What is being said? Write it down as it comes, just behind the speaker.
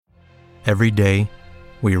Every day,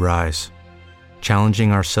 we rise,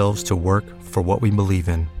 challenging ourselves to work for what we believe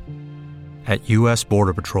in. At U.S.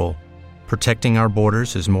 Border Patrol, protecting our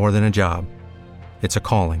borders is more than a job. It's a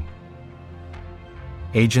calling.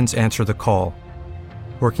 Agents answer the call,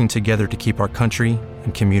 working together to keep our country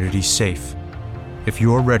and communities safe. If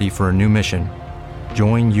you're ready for a new mission,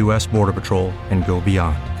 join U.S. Border Patrol and go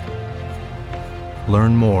beyond.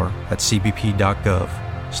 Learn more at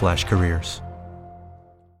cbp.gov/careers.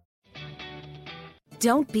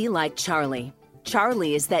 Don't be like Charlie.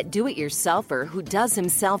 Charlie is that do-it-yourselfer who does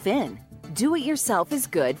himself in. Do-it-yourself is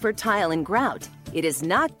good for tile and grout. It is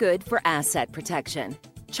not good for asset protection.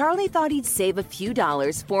 Charlie thought he'd save a few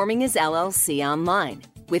dollars forming his LLC online.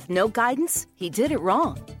 With no guidance, he did it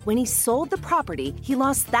wrong. When he sold the property, he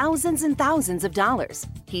lost thousands and thousands of dollars.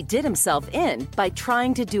 He did himself in by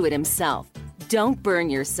trying to do it himself. Don't burn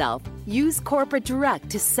yourself. Use Corporate Direct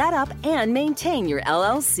to set up and maintain your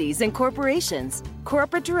LLCs and corporations.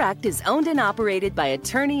 Corporate Direct is owned and operated by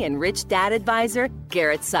attorney and rich dad advisor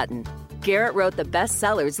Garrett Sutton. Garrett wrote the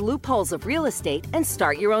bestsellers Loopholes of Real Estate and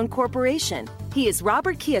Start Your Own Corporation. He is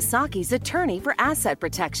Robert Kiyosaki's attorney for asset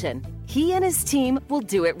protection. He and his team will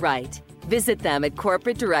do it right. Visit them at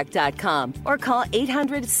corporatedirect.com or call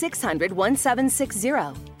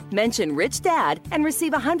 800-600-1760. Mention Rich Dad and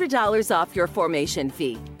receive $100 off your formation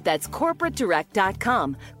fee. That's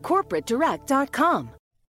corporatedirect.com. corporatedirect.com.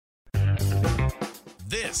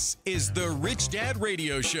 This is the Rich Dad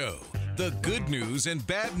Radio Show. The good news and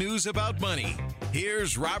bad news about money.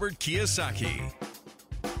 Here's Robert Kiyosaki.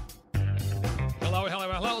 Hello.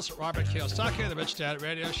 It's Robert Kiyosaki, the Rich Dad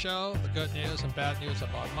Radio Show. The good news and bad news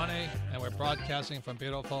about money. And we're broadcasting from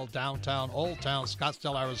beautiful downtown, Old Town,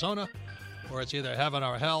 Scottsdale, Arizona, where it's either heaven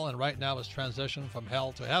or hell, and right now it's transitioned from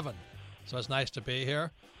hell to heaven. So it's nice to be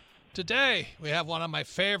here. Today, we have one of my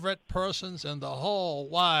favorite persons in the whole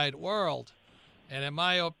wide world. And in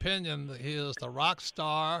my opinion, he is the rock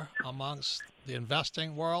star amongst the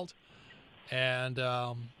investing world. And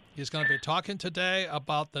he's going to be talking today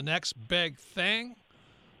about the next big thing.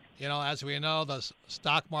 You know, as we know, the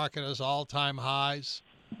stock market is all-time highs.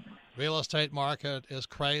 Real estate market is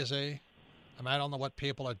crazy. I mean, I don't know what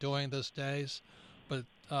people are doing these days, but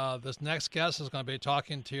this next guest is going to be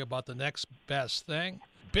talking to you about the next best thing,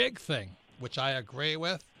 big thing, which I agree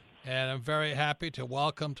with. And I'm very happy to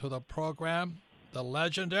welcome to the program the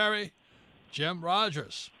legendary Jim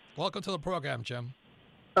Rogers. Welcome to the program, Jim.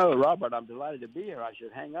 Oh, Robert, I'm delighted to be here. I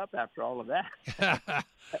should hang up after all of that.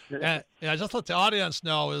 And, yeah, just let the audience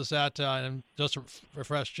know is that, and just to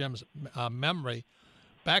refresh Jim's memory,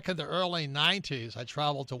 back in the early 90s, I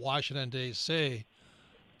traveled to Washington, D.C.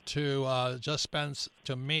 to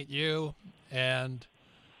to meet you and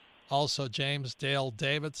also James Dale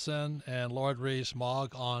Davidson and Lord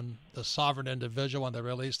Rees-Mogg on The Sovereign Individual when they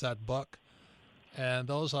released that book. And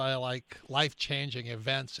those are like life-changing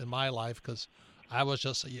events in my life because I was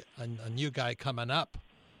just a new guy coming up.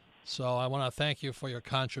 So I want to thank you for your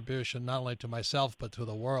contribution, not only to myself, but to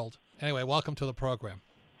the world. Anyway, welcome to the program.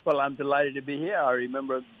 Well, I'm delighted to be here. I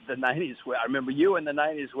remember the 90s. I remember you in the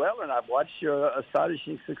 90s well, and I've watched your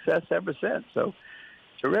astonishing success ever since. So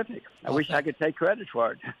terrific. I wish I could take credit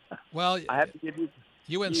for it. Well, I have to give you.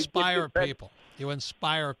 You inspire people. You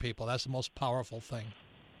inspire people. That's the most powerful thing.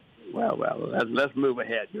 Well, let's move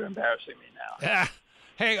ahead. You're embarrassing me now. Yeah.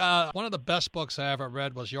 Hey, one of the best books I ever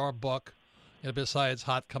read was your book, besides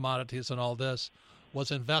Hot Commodities and all this,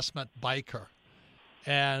 was Investment Biker.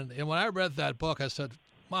 And when I read that book, I said,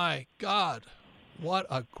 my God, what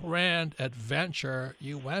a grand adventure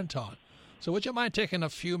you went on. So would you mind taking a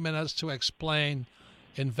few minutes to explain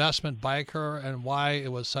Investment Biker and why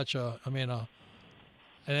it was such an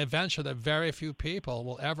adventure that very few people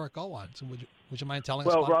will ever go on? So would you mind telling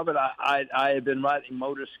us about it? Well, Robert, I have been riding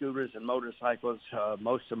motor scooters and motorcycles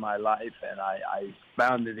most of my life, and I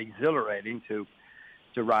found it exhilarating to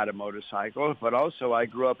ride a motorcycle. But also I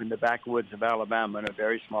grew up in the backwoods of Alabama in a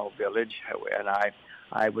very small village, and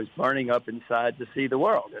I was burning up inside to see the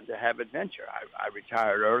world and to have adventure. I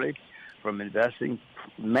retired early from investing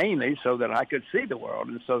mainly so that I could see the world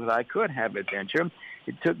and so that I could have adventure.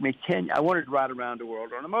 It took me I wanted to ride around the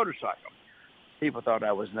world on a motorcycle. People thought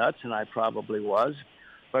I was nuts, and I probably was.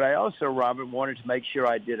 But I also, Robert, wanted to make sure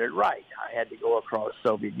I did it right. I had to go across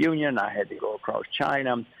Soviet Union. I had to go across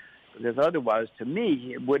China, because otherwise, to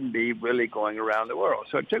me, it wouldn't be really going around the world.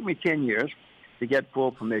 So it took me 10 years to get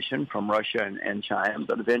full permission from Russia and China,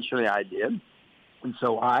 but eventually I did. And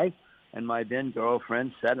so I and my then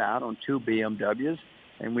girlfriend set out on 2 BMWs,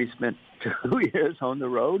 and we spent 2 years on the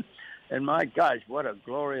road. And my gosh, what a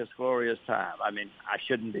glorious, glorious time. I mean, I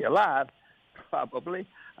shouldn't be alive, probably.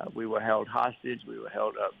 We were held hostage. We were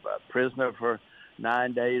held prisoner for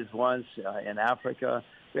 9 days once in Africa.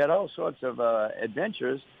 We had all sorts of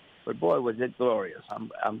adventures, but boy, was it glorious.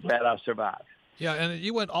 I'm glad I survived. Yeah, and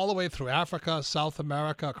you went all the way through Africa, South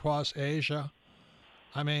America, across Asia.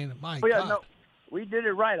 I mean, my God. No, we did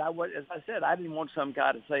it right. As I said, I didn't want some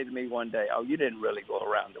guy to say to me one day, "Oh, you didn't really go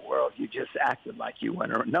around the world. You just acted like you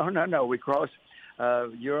went around." No. We crossed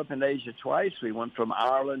Europe and Asia twice. We went from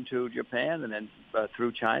Ireland to Japan, and then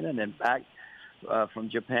through China, and then back from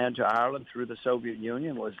Japan to Ireland through the Soviet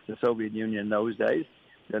Union. Was the Soviet Union in those days?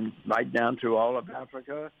 Then right down through all of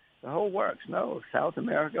Africa. The whole works. No, South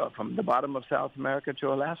America, from the bottom of South America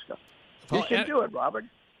to Alaska. You can do it, Robert.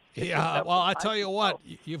 Yeah, well, I tell you what,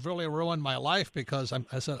 you've really ruined my life because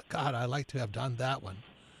I said, God, I'd like to have done that one.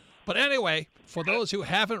 But anyway, for those who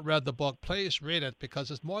haven't read the book, please read it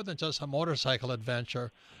because it's more than just a motorcycle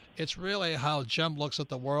adventure. It's really how Jim looks at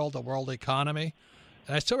the world economy.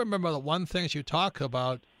 And I still remember the one things you talk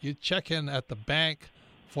about, you check in at the bank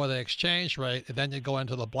for the exchange rate, and then you go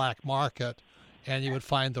into the black market, and you would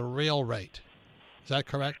find the real rate. Is that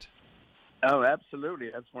correct? Oh, absolutely.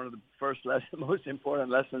 That's one of the most important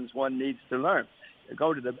lessons one needs to learn. You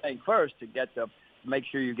go to the bank first to make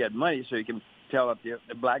sure you get money so you can tell if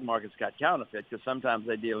the black market's got counterfeit, because sometimes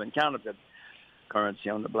they deal in counterfeit currency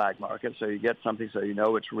on the black market. So you get something so you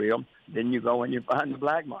know it's real. Then you go and you find the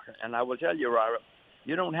black market. And I will tell you, Robert,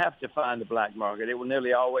 you don't have to find the black market. It will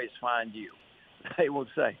nearly always find you. They will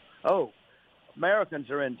say, "Oh, Americans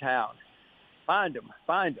are in town. Find them.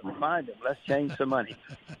 Let's change some money."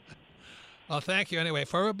 Well, thank you. Anyway,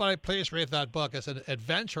 for everybody, please read that book. It's an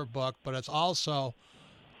adventure book, but it's also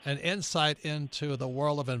an insight into the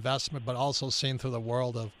world of investment, but also seen through the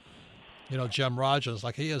world of, Jim Rogers.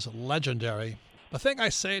 Like, he is legendary. The thing I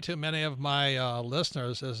say to many of my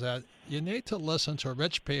listeners is that you need to listen to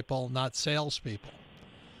rich people, not salespeople.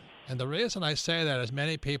 And the reason I say that is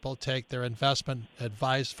many people take their investment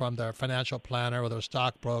advice from their financial planner or their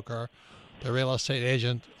stockbroker, their real estate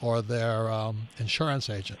agent, or their insurance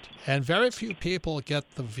agent. And very few people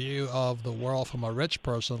get the view of the world from a rich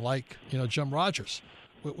person like, Jim Rogers.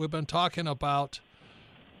 We've been talking about,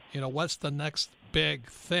 what's the next big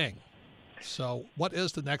thing? So what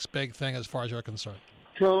is the next big thing as far as you're concerned?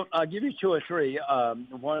 So I'll give you two or three.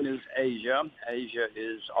 One is Asia. Asia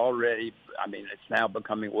is already, it's now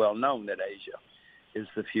becoming well known that Asia is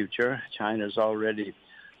the future. China is already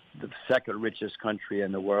the second richest country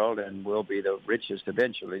in the world and will be the richest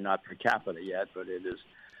eventually, not per capita yet, but it is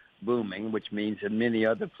booming, which means in many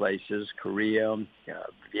other places, Korea,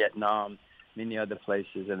 Vietnam, many other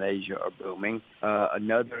places in Asia are booming.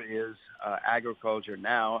 Another is agriculture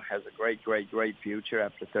now has a great, great, great future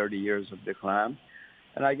after 30 years of decline.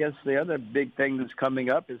 And I guess the other big thing that's coming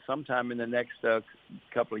up is sometime in the next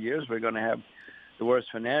couple of years, we're going to have the worst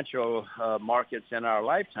financial markets in our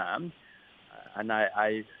lifetime. And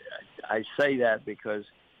I say that because,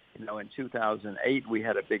 in 2008, we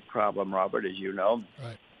had a big problem, Robert, as you know,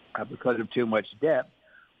 right, because of too much debt.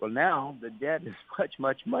 Well, now the debt is much,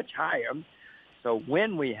 much, much higher. So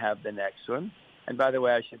when we have the next one, and by the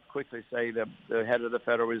way, I should quickly say that the head of the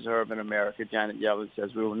Federal Reserve in America, Janet Yellen,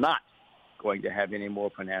 says we will not going to have any more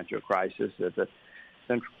financial crisis, that the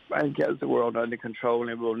central bank has the world under control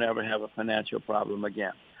and we'll never have a financial problem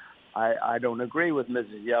again. I don't agree with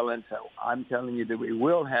Mrs. Yellen, so I'm telling you that we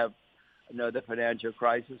will have another financial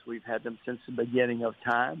crisis. We've had them since the beginning of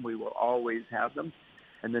time. We will always have them.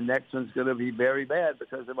 And the next one's going to be very bad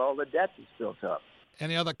because of all the debt that's built up.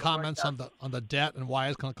 Any other comments on the debt and why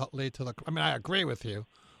it's going to lead to the? I mean, I agree with you,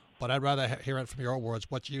 but I'd rather hear it from your words.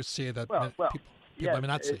 What you see that people may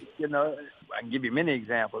not see. I can give you many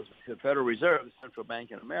examples. The Federal Reserve, the central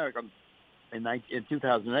bank in America, in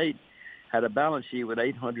 2008, had a balance sheet with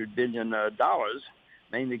 $800 billion,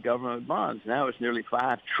 mainly government bonds. Now it's nearly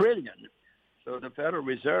 $5 trillion. So the Federal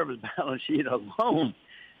Reserve's balance sheet alone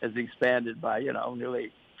has expanded by,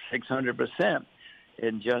 nearly 600%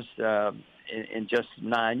 in just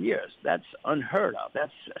 9 years. That's unheard of.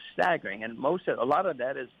 That's staggering. And a lot of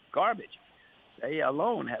that is garbage. They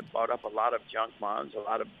alone have bought up a lot of junk bonds, a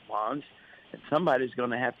lot of bonds, and somebody's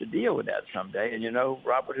going to have to deal with that someday. And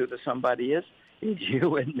Robert, who the somebody is? It's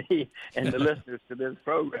you and me and the listeners to this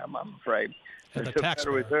program, I'm afraid. And the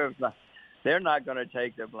Federal Reserve, they're not going to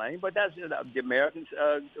take the blame, but that's the American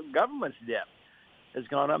government's debt has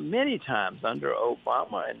gone up many times under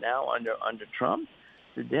Obama and now under Trump.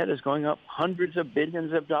 The debt is going up hundreds of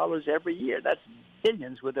billions of dollars every year. That's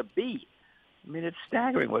billions with a B. I mean, it's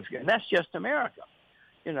staggering what's going on. That's just America.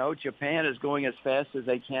 Japan is going as fast as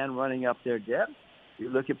they can, running up their debt. You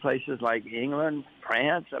look at places like England,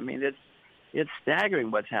 France. I mean, it's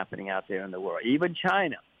staggering what's happening out there in the world. Even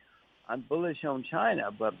China. I'm bullish on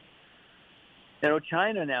China, but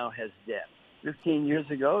China now has debt. 15 years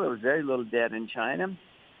ago, there was very little debt in China,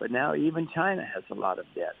 but now even China has a lot of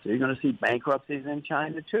debt. So you're going to see bankruptcies in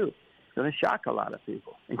China too. It's going to shock a lot of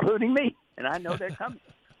people, including me, and I know they're coming.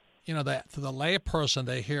 To the layperson,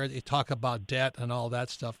 they hear you talk about debt and all that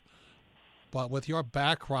stuff. But with your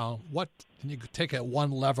background, what can you take it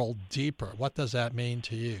one level deeper? What does that mean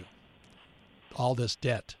to you? All this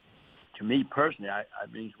debt. To me personally, I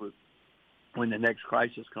mean, when the next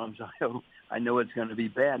crisis comes, I know it's going to be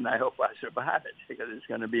bad, and I hope I survive it because it's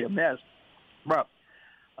going to be a mess. But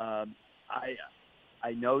I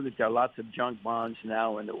know that there are lots of junk bonds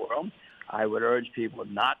now in the world. I would urge people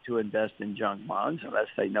not to invest in junk bonds unless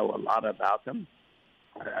they know a lot about them.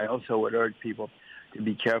 I also would urge people to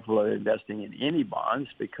be careful of investing in any bonds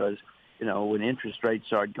because, when interest rates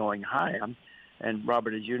start going higher, and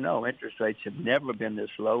Robert, as you know, interest rates have never been this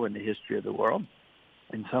low in the history of the world.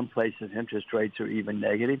 In some places, interest rates are even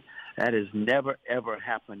negative. That has never, ever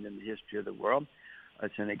happened in the history of the world.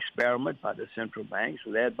 It's an experiment by the central banks,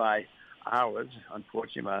 led by ours,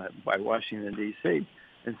 unfortunately, by Washington, D.C.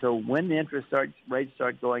 And so when the interest rates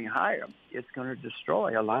start going higher, it's going to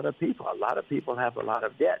destroy a lot of people. A lot of people have a lot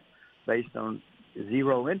of debt based on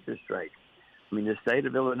zero interest rate. I mean, the state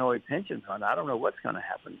of Illinois pension fund, I don't know what's going to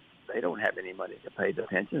happen. They don't have any money to pay the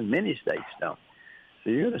pensions. Many states don't. So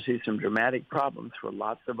you're going to see some dramatic problems for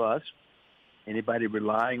lots of us. Anybody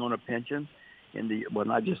relying on a pension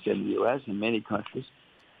not just in the U.S., in many countries,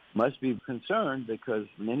 must be concerned because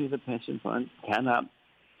many of the pension funds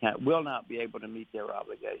will not be able to meet their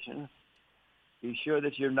obligations. Be sure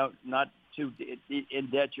that you're not too in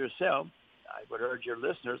debt yourself. I would urge your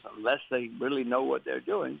listeners, unless they really know what they're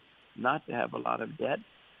doing, not to have a lot of debt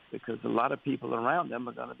because a lot of people around them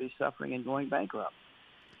are going to be suffering and going bankrupt.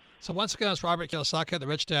 So once again, it's Robert Kiyosaki, the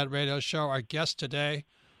Rich Dad Radio Show. Our guest today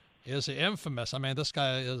is the infamous. I mean, this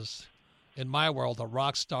guy is, in my world, a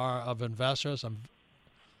rock star of investors. And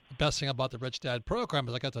the best thing about the Rich Dad program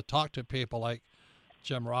is I get to talk to people like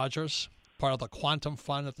Jim Rogers, part of the Quantum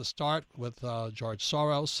Fund at the start with George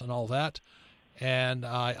Soros and all that. And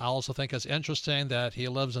I also think it's interesting that he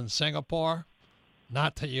lives in Singapore,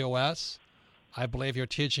 not the U.S. I believe you're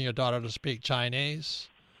teaching your daughter to speak Chinese,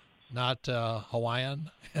 not Hawaiian.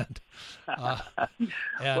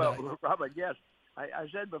 Well, Robert, yes. I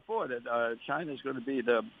said before that China is going to be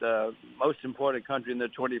the most important country in the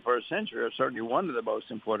 21st century, or certainly one of the most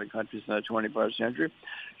important countries in the 21st century.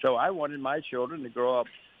 So I wanted my children to grow up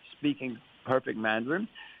speaking perfect Mandarin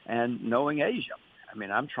and knowing Asia. I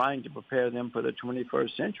mean, I'm trying to prepare them for the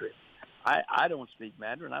 21st century. I don't speak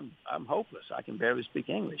Mandarin. I'm hopeless. I can barely speak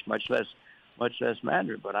English, much less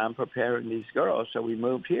Mandarin. But I'm preparing these girls, so we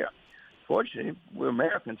moved here. Fortunately, we're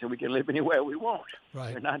Americans, so we can live anywhere we want.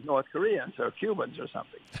 Right. We're not North Koreans or Cubans or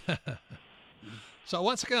something. So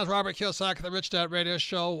once again, it's Robert Kiyosaki, the Rich Dad Radio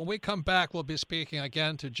Show. When we come back, we'll be speaking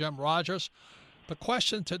again to Jim Rogers. The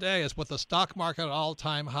question today is, with the stock market at an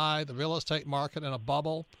all-time high, the real estate market in a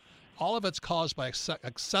bubble, all of it's caused by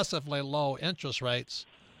excessively low interest rates,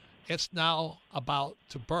 it's now about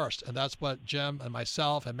to burst. And that's what Jim and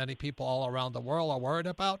myself and many people all around the world are worried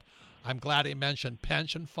about. I'm glad he mentioned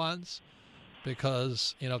pension funds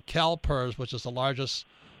because, CalPERS, which is the largest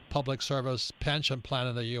public service pension plan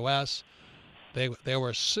in the U.S., they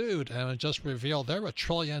were sued and it just revealed they're $1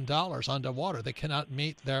 trillion underwater. They cannot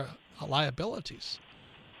meet their liabilities.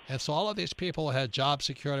 And so all of these people who had job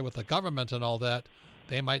security with the government and all that,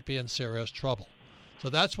 they might be in serious trouble. So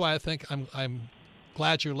that's why I think I'm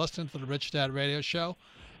glad you're listening to the Rich Dad Radio Show.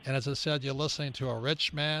 And as I said, you're listening to a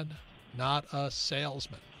rich man, not a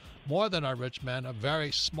salesman. More than a rich man, a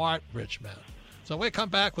very smart rich man. So when we come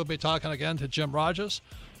back, we'll be talking again to Jim Rogers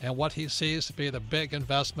and what he sees to be the big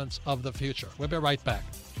investments of the future. We'll be right back.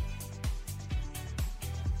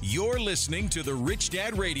 You're listening to the Rich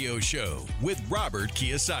Dad Radio Show with Robert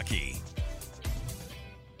Kiyosaki.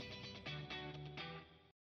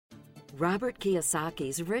 Robert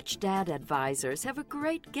Kiyosaki's Rich Dad Advisors have a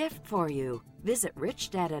great gift for you. Visit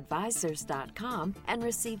richdadadvisors.com and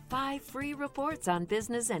receive 5 free reports on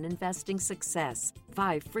business and investing success.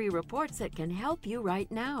 5 free reports that can help you right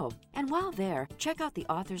now. And while there, check out the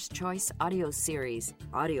Author's Choice audio series.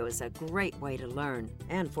 Audio is a great way to learn.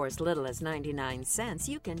 And for as little as 99 cents,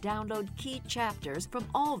 you can download key chapters from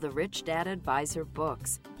all the Rich Dad Advisor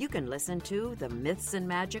books. You can listen to The Myths and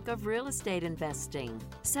Magic of Real Estate Investing,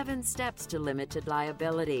 7 Steps to Limited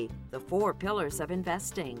Liability, The 4 Pillars of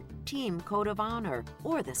Investing, Team Code of Honor,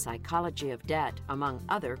 or The Psychology of Debt, among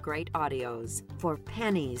other great audios. For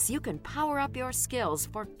pennies, you can power up your skills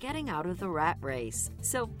for getting out of the rat race.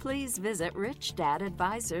 So please visit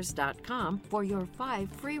richdadadvisors.com for your 5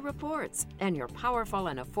 free reports and your powerful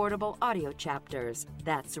and affordable audio chapters.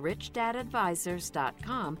 That's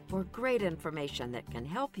richdadadvisors.com for great information that can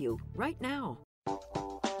help you right now.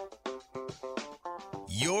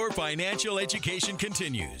 Your financial education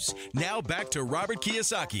continues. Now back to Robert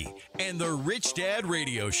Kiyosaki and the Rich Dad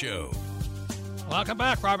Radio Show. Welcome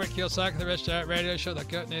back, Robert Kiyosaki, the Rich Dad Radio Show, the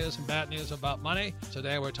good news and bad news about money.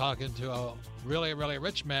 Today we're talking to a really, really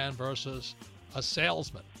rich man versus a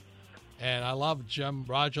salesman. And I love Jim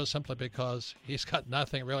Rogers simply because he's got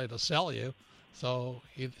nothing really to sell you. So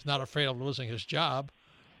he's not afraid of losing his job.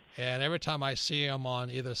 And every time I see him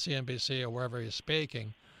on either CNBC or wherever he's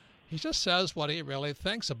speaking, he just says what he really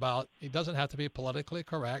thinks about. He doesn't have to be politically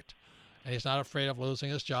correct, and he's not afraid of losing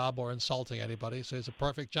his job or insulting anybody. So he's a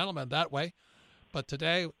perfect gentleman that way. But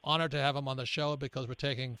today, honored to have him on the show because we're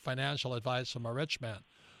taking financial advice from a rich man.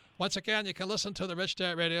 Once again, you can listen to the Rich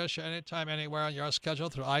Dad Radio Show anytime, anywhere on your schedule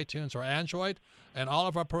through iTunes or Android. And all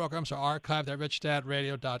of our programs are archived at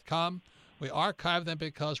richdadradio.com. We archive them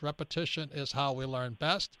because repetition is how we learn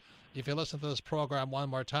best. If you listen to this program one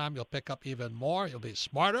more time, you'll pick up even more. You'll be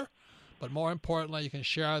smarter. But more importantly, you can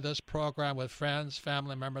share this program with friends,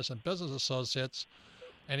 family members, and business associates,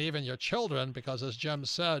 and even your children, because as Jim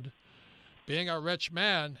said, being a rich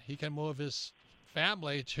man, he can move his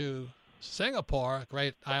family to Singapore, a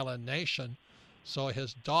great island nation, so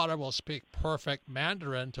his daughter will speak perfect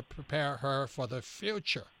Mandarin to prepare her for the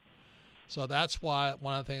future. So that's why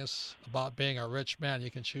one of the things about being a rich man,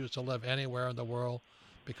 you can choose to live anywhere in the world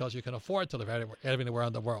because you can afford to live anywhere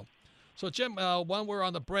in the world. So, Jim, when we're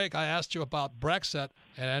on the break, I asked you about Brexit,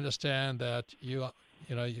 and I understand that you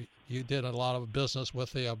did a lot of business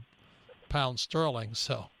with the pound sterling.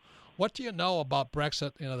 So, what do you know about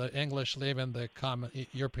Brexit? The English leaving the common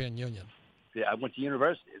European Union. Yeah, I went to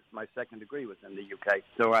university. My second degree was in the UK,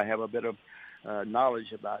 so I have a bit of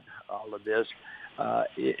knowledge about all of this.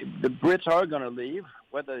 The Brits are going to leave,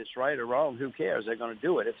 whether it's right or wrong. Who cares? They're going to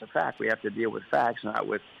do it. It's a fact. We have to deal with facts, not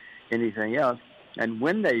with anything else. And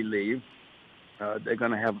when they leave, they're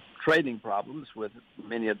going to have trading problems with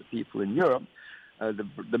many of the people in Europe.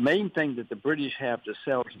 The main thing that the British have to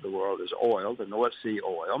sell to the world is oil, the North Sea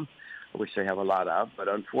oil, which they have a lot of. But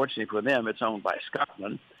unfortunately for them, it's owned by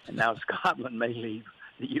Scotland. And now Scotland may leave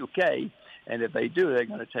the UK. And if they do, they're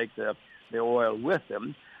going to take the oil with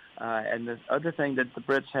them. And the other thing that the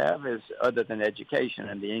Brits have is, other than education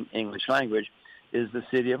and the English language, is the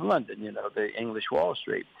city of London, the English Wall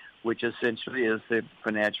Street, which essentially is the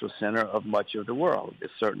financial center of much of the world,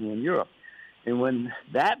 certainly in Europe. And when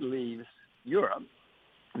that leaves Europe,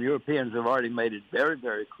 the Europeans have already made it very,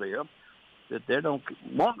 very clear that they don't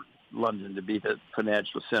want London to be the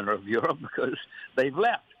financial center of Europe because they've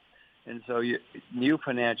left. And so new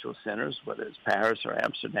financial centers, whether it's Paris or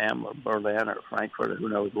Amsterdam or Berlin or Frankfurt or who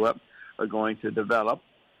knows what, are going to develop.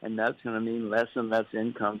 And that's going to mean less and less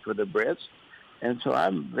income for the Brits. And so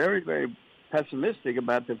I'm very, very pessimistic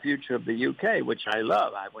about the future of the UK, which I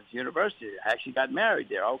love. I went to university. I actually got married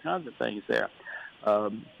there, all kinds of things there,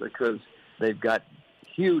 because they've got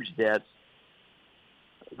huge debts.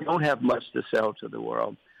 We don't have much to sell to the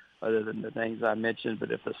world other than the things I mentioned.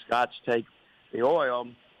 But if the Scots take the oil,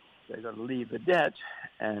 they're going to leave the debt,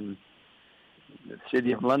 and the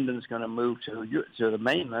city of London is going to move to the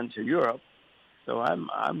mainland, to Europe. So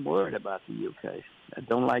I'm worried about the UK. I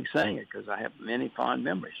don't like saying it because I have many fond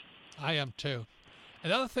memories. I am too.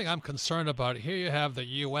 Another thing I'm concerned about, here you have the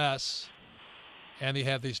U.S., and you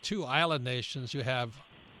have these 2 island nations. You have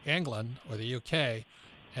England, or the UK,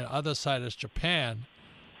 and the other side is Japan.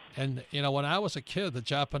 And, when I was a kid, the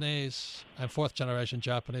Japanese, I'm 4th generation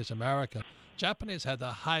Japanese American, Japanese had the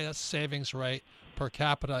highest savings rate per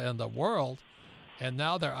capita in the world, and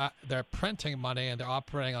now they're printing money and they're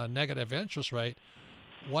operating on a negative interest rate.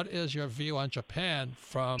 What is your view on Japan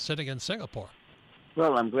from sitting in Singapore?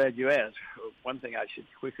 Well, I'm glad you asked. One thing I should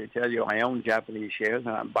quickly tell you, I own Japanese shares,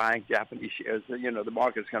 and I'm buying Japanese shares. The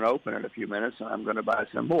market's going to open in a few minutes, and I'm going to buy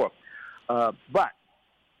some more. But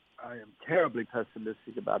I am terribly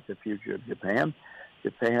pessimistic about the future of Japan.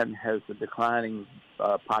 Japan has a declining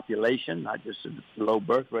population, not just a low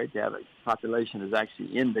birth rate. The population is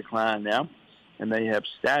actually in decline now, and they have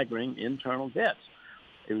staggering internal debts.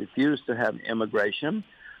 They refuse to have immigration,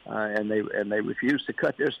 and they refuse to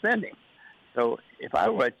cut their spending. So if I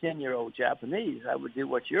were a 10-year-old Japanese, I would do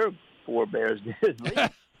what your forebears did, leave,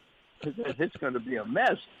 because it's going to be a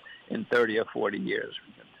mess in 30 or 40 years.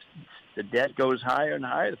 the debt goes higher and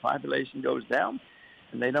higher, the population goes down,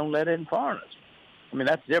 and they don't let in foreigners. I mean,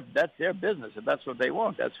 that's their business. If that's what they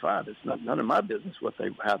want, that's fine. It's none of my business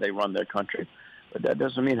how they run their country. But that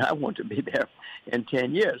doesn't mean I want to be there in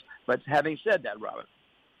 10 years. But having said that, Robert,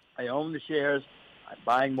 I own the shares. I'm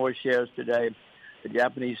buying more shares today. The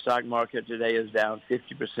Japanese stock market today is down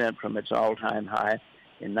 50% from its all-time high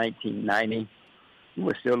in 1990. I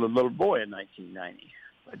was still a little boy in 1990.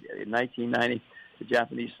 But in 1990, the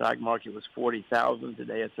Japanese stock market was 40,000.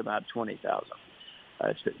 Today it's about 20,000.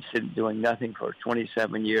 It's been doing nothing for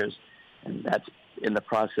 27 years, and that's in the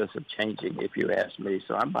process of changing, if you ask me.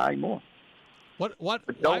 So I'm buying more. But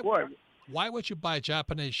don't worry. Why would you buy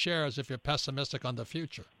Japanese shares if you're pessimistic on the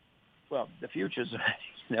future? Well, the future's,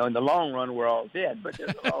 in the long run, we're all dead. But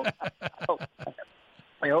there's a long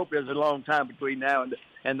I hope there's a long time between now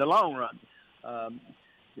and the long run.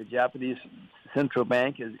 The Japanese central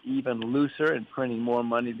bank is even looser and printing more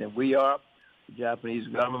money than we are. The Japanese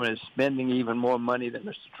government is spending even more money than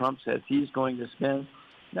Mr. Trump says he's going to spend.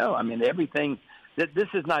 No, I mean, everything. This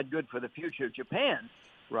is not good for the future of Japan,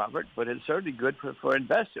 Robert, but it's certainly good for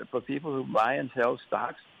investors, for people who buy and sell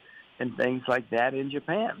stocks and things like that in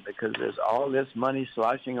Japan, because there's all this money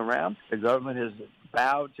sloshing around. The government has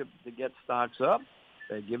vowed to get stocks up.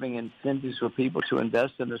 They're giving incentives for people to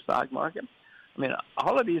invest in the stock market. I mean,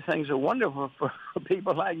 all of these things are wonderful for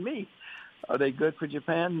people like me. Are they good for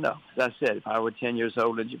Japan? No. As I said, if I were 10 years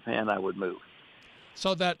old in Japan, I would move.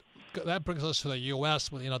 So that brings us to the U.S.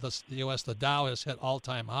 The U.S., the Dow has hit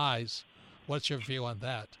all-time highs. What's your view on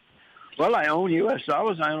that? Well, I own U.S.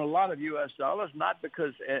 dollars. I own a lot of U.S. dollars, not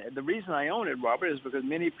because the reason I own it, Robert, is because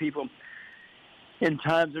many people in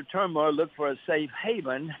times of turmoil look for a safe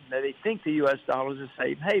haven. They think the U.S. dollar is a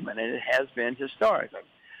safe haven, and it has been historically.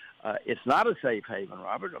 It's not a safe haven,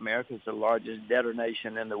 Robert. America is the largest debtor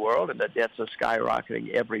nation in the world, and the debts are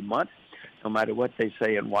skyrocketing every month, no matter what they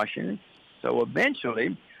say in Washington. So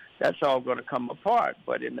eventually, that's all going to come apart.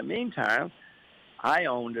 But in the meantime, I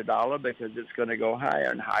own the dollar because it's going to go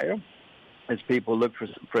higher and higher as people look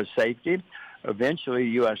for safety. Eventually,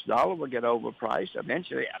 U.S. dollar will get overpriced.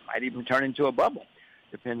 Eventually, it might even turn into a bubble,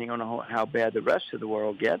 depending on how bad the rest of the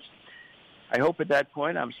world gets. I hope at that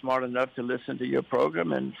point I'm smart enough to listen to your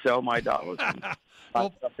program and sell my dollars and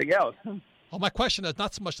buy something else. Well, my question is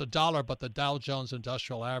not so much the dollar, but the Dow Jones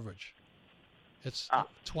Industrial Average. It's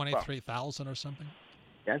 23,000 or something.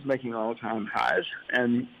 That's making all-time highs.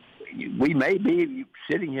 And we may be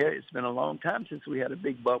sitting here. It's been a long time since we had a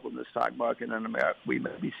big bubble in the stock market in America. We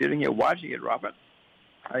may be sitting here watching it, Robert.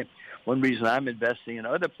 One reason I'm investing in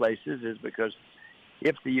other places is because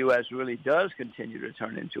if the U.S. really does continue to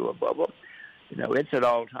turn into a bubble, it's at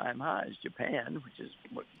all-time highs. Japan, which is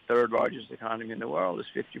the third largest economy in the world, is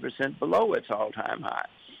 50% below its all-time high.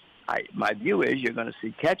 My view is you're going to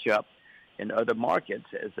see catch-up in other markets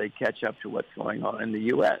as they catch up to what's going on in the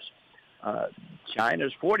U.S.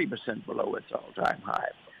 China's 40% below its all-time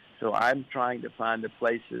high. So I'm trying to find the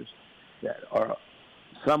places that are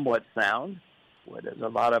somewhat sound, where there's a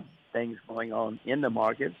lot of things going on in the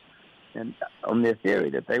markets, and on the theory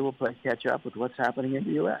that they will catch up with what's happening in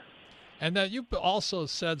the U.S. And then you've also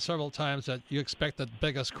said several times that you expect the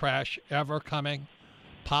biggest crash ever coming,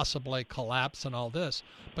 possibly collapse and all this.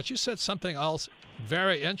 But you said something else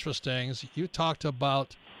very interesting. You talked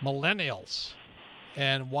about millennials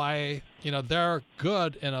and why, they're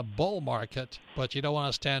good in a bull market, but you don't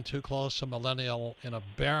want to stand too close to millennial in a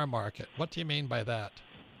bear market. What do you mean by that?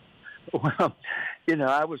 Well,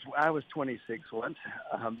 I was 26 once,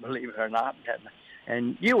 believe it or not,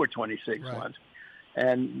 and you were 26 right. once.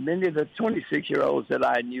 And many of the 26-year-olds that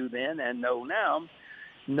I knew then and know now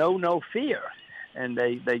know no fear. And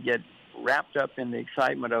they get wrapped up in the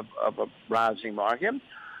excitement of a rising market,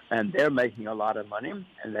 and they're making a lot of money,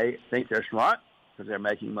 and they think they're smart because they're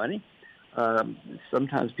making money.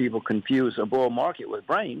 Sometimes people confuse a bull market with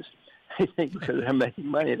brains. They think because they're making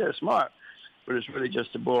money, they're smart. But it's really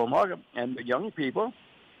just a bull market. And the young people,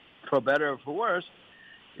 for better or for worse,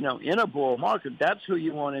 in a bull market, that's who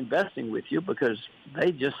you want investing with you, because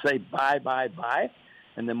they just say buy, buy, buy.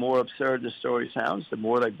 And the more absurd the story sounds, the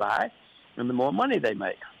more they buy and the more money they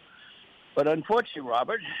make. But unfortunately,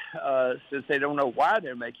 Robert, since they don't know why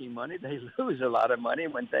they're making money, they lose a lot of money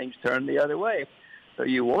when things turn the other way. So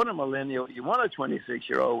you want a millennial, you want a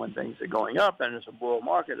 26-year-old when things are going up, and it's a bull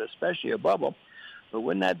market, especially a bubble. But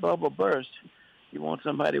when that bubble bursts, you want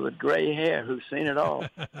somebody with gray hair who's seen it all.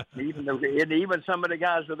 even some of the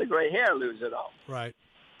guys with the gray hair lose it all. Right.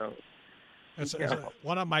 So,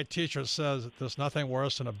 one of my teachers says that there's nothing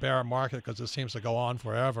worse than a bear market because it seems to go on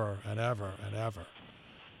forever and ever and ever.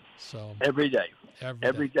 So every day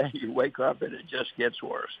you wake up and it just gets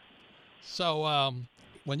worse. So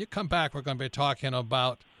when you come back, we're going to be talking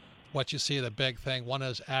about what you see the big thing. One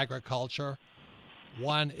is agriculture.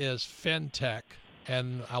 One is fintech.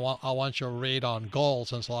 And I want you to read on gold,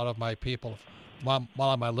 since a lot of my people, a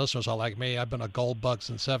lot of my listeners are like me. I've been a gold bug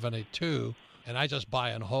since '72, and I just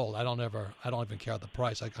buy and hold. I don't even care the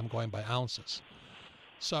price. I'm going by ounces.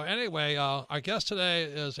 So anyway, our guest today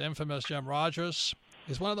is infamous Jim Rogers.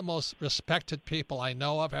 He's one of the most respected people I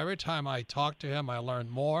know of. Every time I talk to him, I learn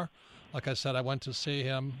more. Like I said, I went to see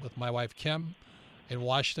him with my wife, Kim, in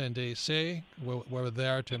Washington, D.C. We were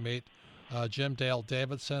there to meet Jim Dale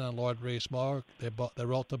Davidson and Lord Rees-Mogg. They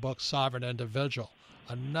wrote the book Sovereign Individual,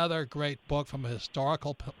 another great book from a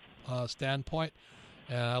historical standpoint.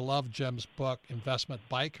 And I love Jim's book, Investment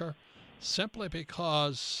Biker, simply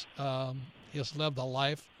because he has lived a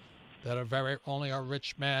life that only a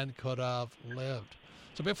rich man could have lived.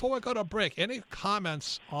 So before we go to break, any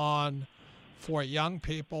comments for young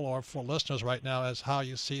people or for listeners right now as how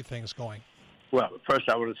you see things going? Well, first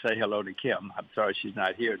I want to say hello to Kim. I'm sorry she's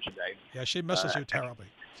not here today. Yeah, she misses you terribly.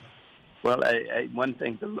 So. Well, one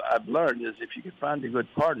thing that I've learned is if you can find a good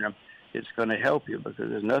partner, it's going to help you, because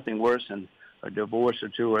there's nothing worse than a divorce or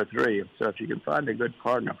two or three. So if you can find a good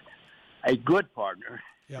partner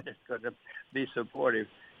Yep. that's going to be supportive,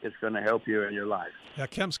 it's going to help you in your life. Yeah,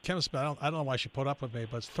 Kim's I don't know why she put up with me,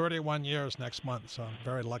 but it's 31 years next month, so I'm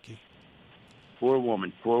very lucky. Poor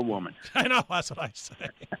woman. I know, that's what I say.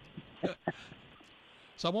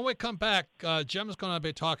 So when we come back, Jim's going to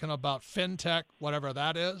be talking about fintech, whatever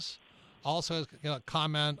that is. Also, going to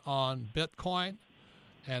comment on Bitcoin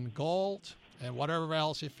and gold and whatever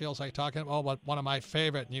else he feels like talking about. But one of my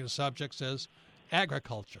favorite new subjects is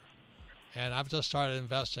agriculture. And I've just started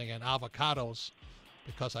investing in avocados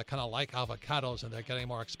because I kind of like avocados, and they're getting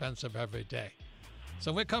more expensive every day.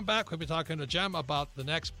 So when we come back, we'll be talking to Jim about the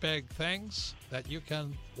next big things that you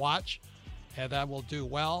can watch and that will do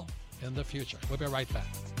well in the future. We'll be right back.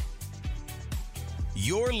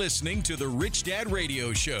 You're listening to the Rich Dad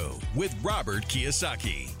Radio Show with Robert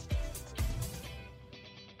Kiyosaki.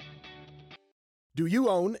 Do you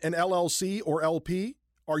own an LLC or LP?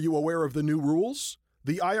 Are you aware of the new rules?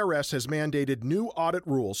 The IRS has mandated new audit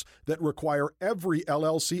rules that require every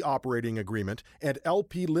LLC operating agreement and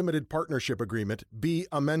LP limited partnership agreement be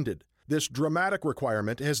amended. This dramatic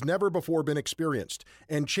requirement has never before been experienced,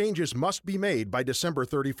 and changes must be made by December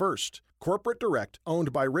 31st. Corporate Direct,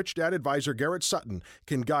 owned by Rich Dad advisor Garrett Sutton,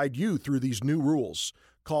 can guide you through these new rules.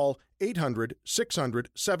 Call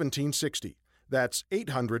 800-600-1760. That's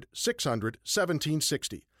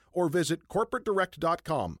 800-600-1760. Or visit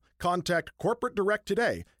corporatedirect.com. Contact Corporate Direct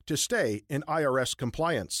today to stay in IRS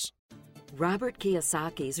compliance. Robert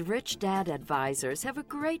Kiyosaki's Rich Dad Advisors have a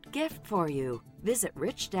great gift for you. Visit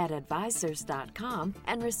richdadadvisors.com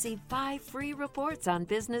and receive 5 free reports on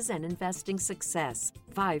business and investing success.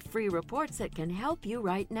 5 free reports that can help you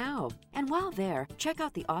right now. And while there, check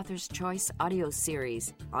out the Author's Choice audio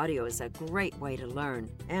series. Audio is a great way to learn.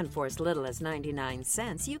 And for as little as 99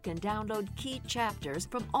 cents, you can download key chapters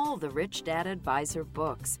from all the Rich Dad Advisor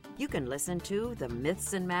books. You can listen to The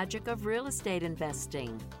Myths and Magic of Real Estate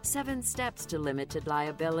Investing, 7 Steps to Limited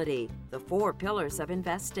Liability, The 4 Pillars of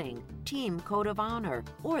Investing, Team Code of Honor,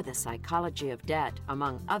 or The Psychology of Debt,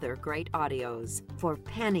 among other great audios. For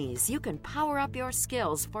pennies, you can power up your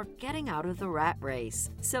skills for getting out of the rat race.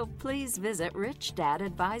 So please visit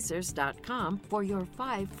richdadadvisors.com for your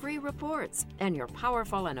 5 free reports and your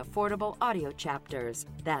powerful and affordable audio chapters.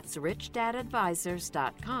 That's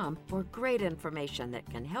richdadadvisors.com for great information that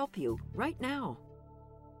can help you right now.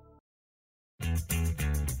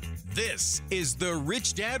 This is the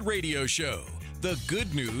Rich Dad Radio Show. The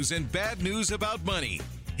good news and bad news about money.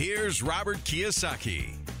 Here's Robert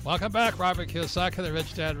Kiyosaki. Welcome back, Robert Kiyosaki, the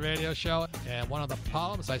Rich Dad Radio Show. And one of the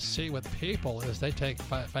problems I see with people is they take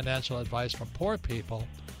financial advice from poor people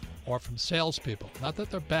or from salespeople. Not that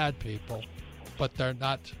they're bad people, but they're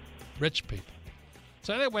not rich people.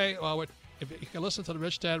 So anyway, if you can listen to the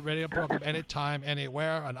Rich Dad Radio program anytime,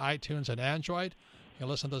 anywhere on iTunes and Android. You can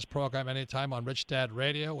listen to this program anytime on Rich Dad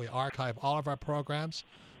Radio. We archive all of our programs,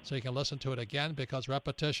 so you can listen to it again, because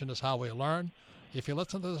repetition is how we learn. If you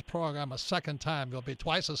listen to this program a second time, you'll be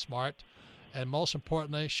twice as smart. And most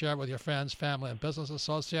importantly, share it with your friends, family, and business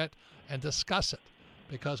associate, and discuss it.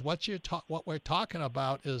 Because what we're talking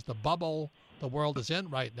about is the bubble the world is in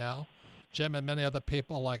right now. Jim and many other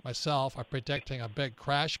people like myself are predicting a big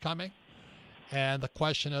crash coming. And the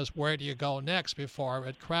question is, where do you go next before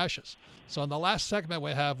it crashes? So in the last segment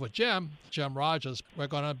we have with Jim Rogers, we're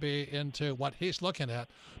going to be into what he's looking at.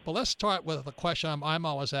 But let's start with the question I'm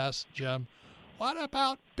always asked, Jim. What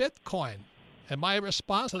about Bitcoin? And my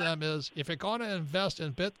response to them is, if you're going to invest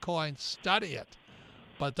in Bitcoin, study it.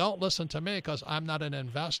 But don't listen to me because I'm not an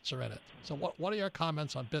investor in it. So what are your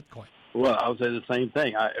comments on Bitcoin? Well, I'll say the same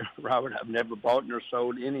thing. Robert, I've never bought nor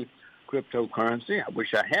sold any cryptocurrency. I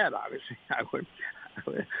wish I had, obviously.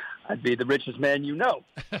 I'd be the richest man you know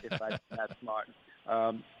if I was that smart.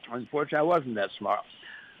 Unfortunately, I wasn't that smart.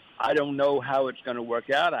 I don't know how it's going to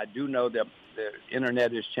work out. I do know that the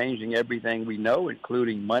Internet is changing everything we know,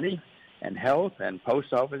 including money and health and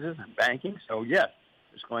post offices and banking. So, yes,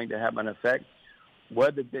 it's going to have an effect.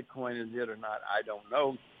 Whether Bitcoin is it or not, I don't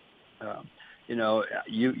know.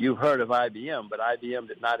 You've heard of IBM, but IBM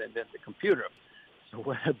did not invent the computer. So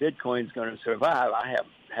whether Bitcoin's going to survive, I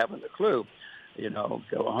haven't a clue. There were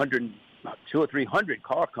 200 or 300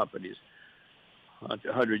 car companies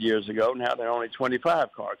 100 years ago. Now there are only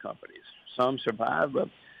 25 car companies. Some survive, but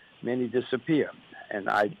many disappear. And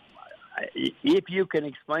if you can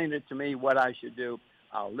explain it to me what I should do,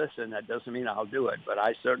 I'll listen. That doesn't mean I'll do it, but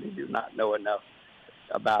I certainly do not know enough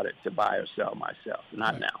about it to buy or sell myself.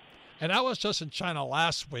 Not now. And I was just in China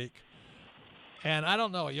last week, and I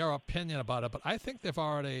don't know your opinion about it, but I think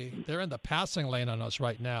they're in the passing lane on us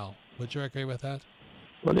right now. Would you agree with that?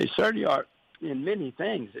 Well, they certainly are in many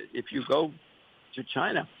things. If you go to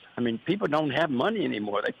China, people don't have money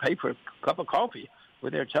anymore. They pay for a cup of coffee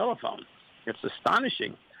with their telephone. It's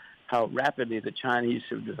astonishing how rapidly the Chinese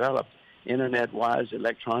have developed, internet-wise,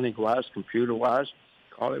 electronic-wise, computer-wise,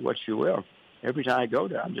 call it what you will. Every time I go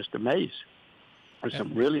there, I'm just amazed. There's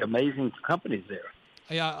some really amazing companies there.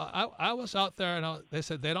 Yeah, I was out there, and they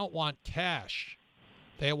said they don't want cash.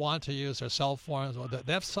 They want to use their cell phones.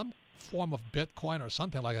 They have some form of Bitcoin or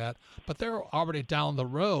something like that, but they're already down the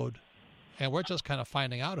road, and we're just kind of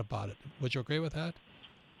finding out about it. Would you agree with that?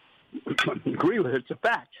 Agree with it. It's a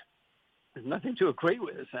fact. There's nothing to agree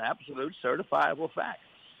with. It's an absolute certifiable fact.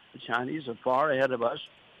 The Chinese are far ahead of us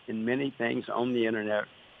in many things on the Internet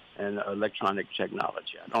and electronic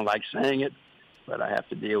technology. I don't like saying it, but I have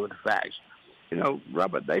to deal with the facts.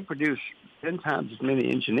 Robert, they produce 10 times as many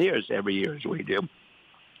engineers every year as we do.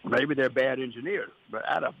 Maybe they're bad engineers, but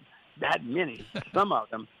out of that many, some of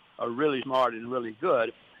them are really smart and really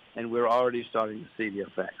good, and we're already starting to see the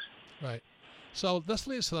effects. Right. So this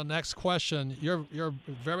leads to the next question. You're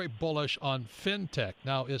very bullish on fintech.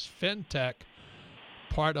 Now, is fintech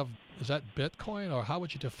is that Bitcoin, or how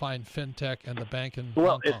would you define fintech and the bank in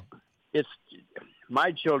Hong Kong? It's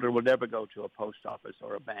my children will never go to a post office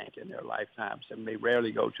or a bank in their lifetimes, and they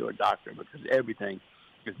rarely go to a doctor because everything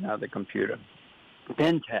is now the computer.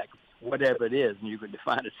 Fintech, whatever it is, and you can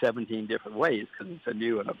define it 17 different ways because it's a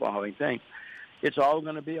new and evolving thing. It's all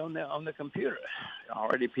going to be on the computer.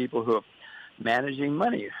 Already people who are managing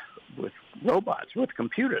money with robots, with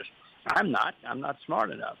computers. I'm not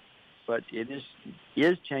smart enough, but it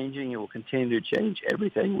is changing. It will continue to change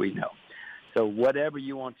everything we know. So whatever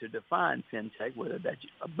you want to define fintech, whether that's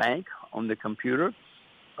a bank on the computer,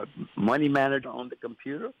 a money manager on the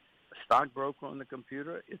computer, a stockbroker on the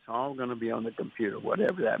computer, it's all going to be on the computer,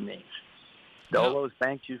 whatever that means. All those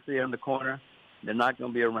banks you see on the corner, they're not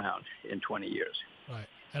going to be around in 20 years. Right.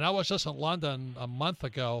 And I was just in London a month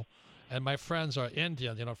ago, and my friends are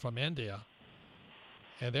Indian, from India,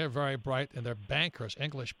 and they're very bright, and they're bankers,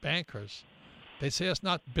 English bankers. They say it's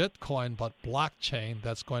not Bitcoin, but blockchain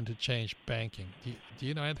that's going to change banking. Do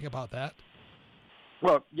you know anything about that?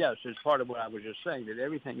 Well, yes, it's part of what I was just saying, that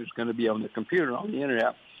everything is going to be on the computer, on the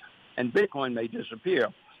Internet, and Bitcoin may disappear,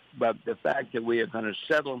 but the fact that we are going to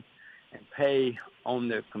settle and pay on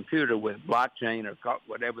the computer with blockchain or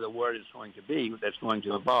whatever the word is going to be that's going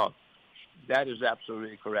to evolve, that is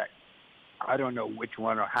absolutely correct. I don't know which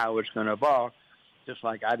one or how it's going to evolve, just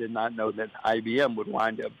like I did not know that IBM would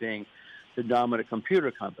wind up being the dominant computer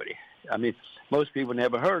company. Most people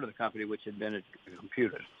never heard of the company which invented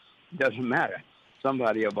computers. It doesn't matter.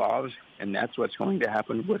 Somebody evolves, and that's what's going to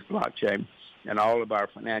happen with blockchain and all of our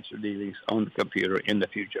financial dealings on the computer in the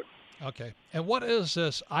future. Okay. And what is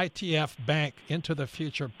this ITF Bank, Into the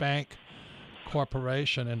Future Bank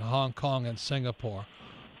Corporation in Hong Kong and Singapore?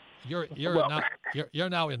 You're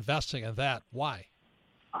now investing in that. Why?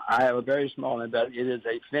 I have a very small investment. It is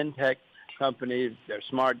a fintech company. They're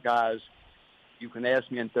smart guys. You can ask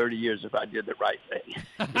me in 30 years if I did the right thing.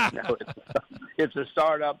 It's a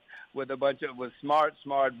startup with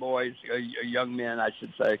smart boys, young men, I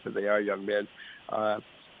should say, because they are young men.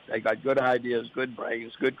 They got good ideas, good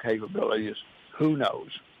brains, good capabilities. Who knows?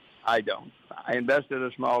 I don't. I invested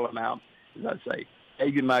a small amount. As I say,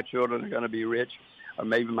 maybe my children are going to be rich, or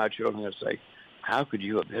maybe my children will say, how could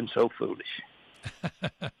you have been so foolish?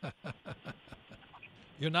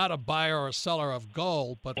 You're not a buyer or seller of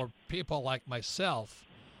gold, but for people like myself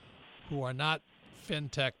who are not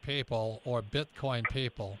fintech people or Bitcoin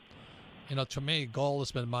people, you know, to me, gold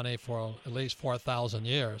has been money for at least 4,000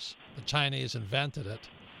 years. The Chinese invented it,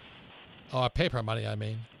 or paper money, I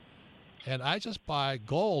mean. And I just buy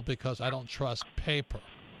gold because I don't trust paper.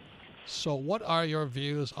 So what are your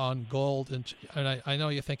views on gold? And I know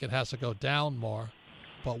you think it has to go down more,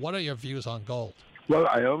 but what are your views on gold? Well,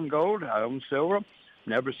 I own gold. I own silver.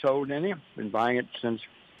 Never sold any. Been buying it since,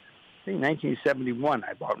 I think, 1971.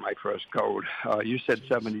 I bought my first gold. You said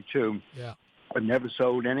 72. Yeah. I've never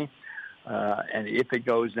sold any. And if it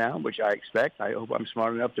goes down, which I expect, I hope I'm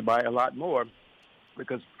smart enough to buy a lot more.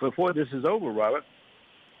 Because before this is over, Robert,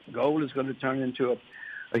 gold is going to turn into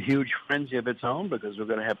a huge frenzy of its own because we're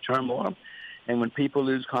going to have turmoil. And when people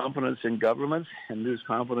lose confidence in governments and lose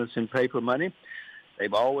confidence in paper money,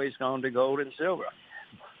 they've always gone to gold and silver.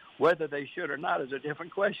 Whether they should or not is a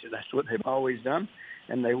different question. That's what they've always done,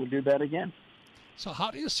 and they will do that again. So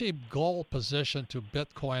how do you see gold positioned to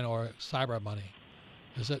Bitcoin or cyber money?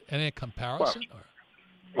 Is it any comparison?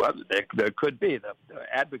 Well, there could be. The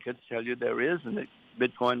advocates tell you there is, and that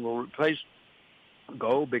Bitcoin will replace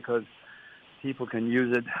gold because people can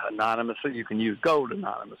use it anonymously. You can use gold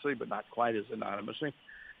anonymously, but not quite as anonymously.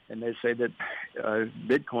 And they say that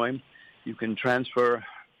Bitcoin, you can transfer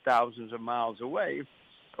thousands of miles away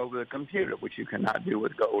over the computer, which you cannot do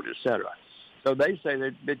with gold, etc. So they say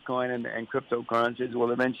that Bitcoin and cryptocurrencies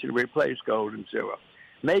will eventually replace gold and silver.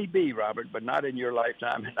 Maybe, Robert, but not in your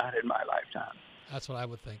lifetime and not in my lifetime. That's what I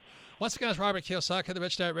would think. Once again, it's Robert Kiyosaki, the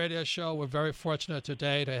Rich Dad Radio Show. We're very fortunate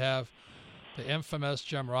today to have the infamous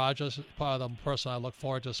Jim Rogers, probably the person I look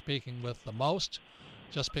forward to speaking with the most,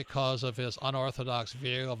 just because of his unorthodox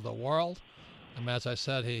view of the world. And as I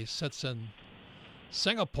said, he sits in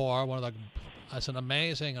Singapore, that's an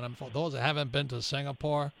amazing, and for those that haven't been to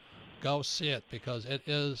Singapore, go see it because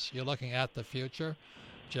you're looking at the future.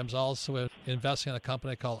 Jim's also investing in a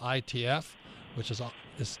company called ITF, which is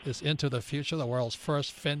into the future, the world's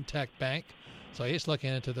first fintech bank. So he's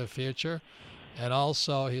looking into the future. And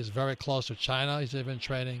also he's very close to China. He's even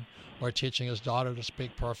training or teaching his daughter to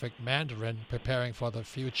speak perfect Mandarin, preparing for the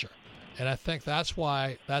future. And I think that's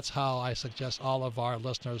how I suggest all of our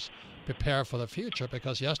listeners prepare for the future,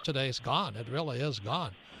 because yesterday's gone. It really is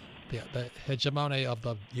gone. The hegemony of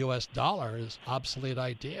the U.S. dollar is an obsolete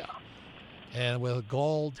idea. And with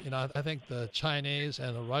gold, I think the Chinese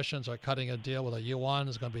and the Russians are cutting a deal with the yuan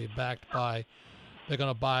is going to be backed by, they're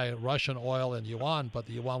going to buy Russian oil in yuan, but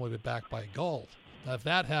the yuan will be backed by gold. Now, if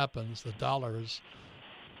that happens, the dollars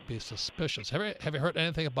be suspicious. Have you heard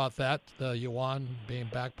anything about that, the yuan being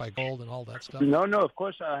backed by gold and all that stuff? No, of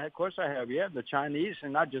course I have. Yeah, the Chinese,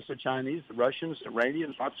 and not just the Chinese, the Russians, the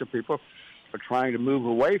Iranians, lots of people are trying to move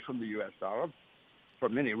away from the U.S. dollar for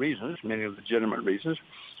many reasons, many legitimate reasons.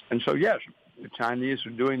 And so, yes, the Chinese are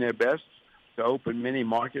doing their best to open many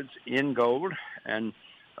markets in gold and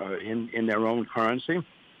in their own currency,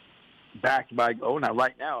 backed by gold. Now,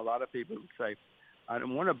 right now, a lot of people say, I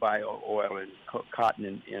don't want to buy oil and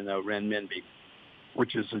cotton in renminbi,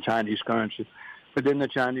 which is the Chinese currency. But then the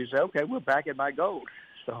Chinese say, okay, we'll back it by gold.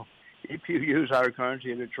 So if you use our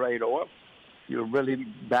currency to trade oil, you're really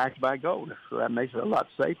backed by gold. So that makes it a lot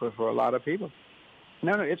safer for a lot of people.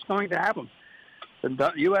 No, it's going to happen.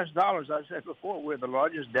 The U.S. dollars, as I said before, we're the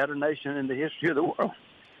largest debtor nation in the history of the world.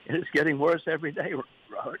 And it's getting worse every day,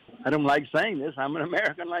 Robert. I don't like saying this. I'm an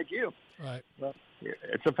American like you. Right. But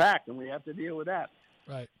it's a fact, and we have to deal with that.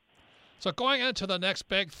 Right. So going into the next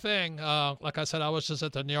big thing, like I said, I was just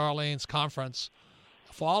at the New Orleans conference.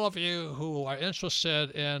 For all of you who are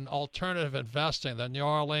interested in alternative investing, the New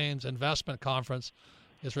Orleans Investment Conference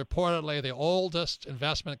is reportedly the oldest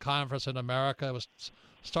investment conference in America. It was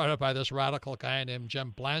started by this radical guy named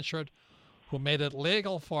Jim Blanchard, who made it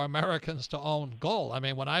legal for Americans to own gold. I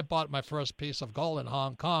mean, when I bought my first piece of gold in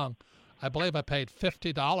Hong Kong, I believe I paid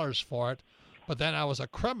 $50 for it, but then I was a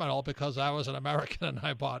criminal because I was an American and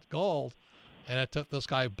I bought gold. And it took this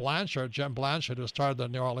guy Blanchard, Jim Blanchard, who started the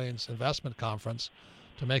New Orleans Investment Conference,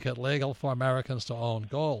 to make it legal for Americans to own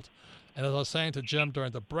gold. And as I was saying to Jim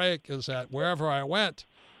during the break, is that wherever I went,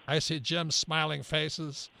 I see Jim's smiling face,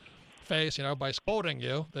 by quoting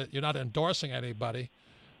you, that you're not endorsing anybody,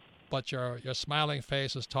 but your smiling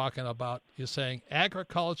face is talking about, you're saying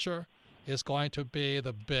agriculture is going to be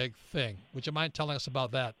the big thing. Would you mind telling us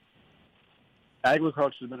about that?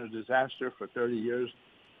 Agriculture has been a disaster for 30 years.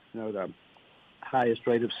 The highest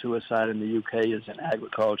rate of suicide in the UK is in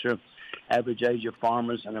agriculture. Average age of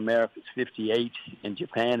farmers in America is 58. In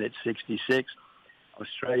Japan, it's 66.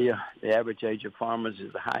 Australia, the average age of farmers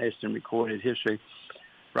is the highest in recorded history.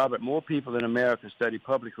 Robert, more people in America study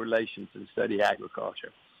public relations than study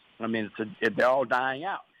agriculture. I mean, they're all dying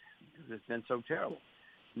out. because it's been so terrible.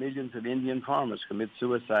 Millions of Indian farmers commit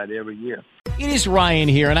suicide every year. It is Ryan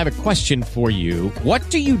here, and I have a question for you. What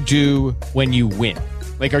do you do when you win?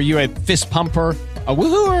 Like, are you a fist pumper, a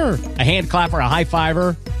woo-hooer, a hand clapper, a high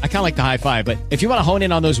fiver? I kind of like the high five, but if you want to hone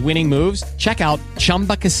in on those winning moves, check out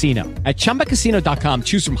Chumba Casino. At ChumbaCasino.com,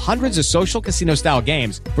 choose from hundreds of social casino-style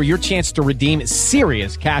games for your chance to redeem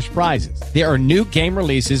serious cash prizes. There are new game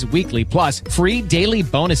releases weekly, plus free daily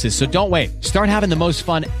bonuses. So don't wait. Start having the most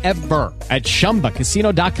fun ever at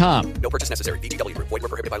ChumbaCasino.com. No purchase necessary. VGW. Void where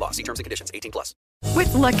prohibited by law. See terms and conditions. 18+.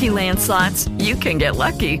 With Lucky Land Slots, you can get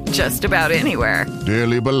lucky just about anywhere.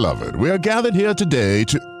 Dearly beloved, we are gathered here today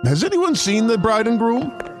to... Has anyone seen the bride and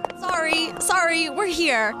groom? Sorry, we're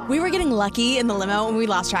here. We were getting lucky in the limo and we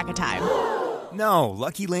lost track of time. No,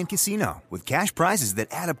 Lucky Land Casino, with cash prizes that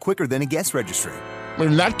add up quicker than a guest registry.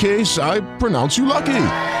 In that case, I pronounce you lucky.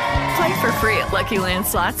 Play for free at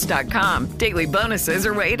LuckyLandSlots.com. Daily bonuses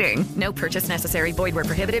are waiting. No purchase necessary. Void where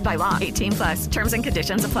prohibited by law. 18+. Terms and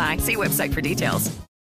conditions apply. See website for details.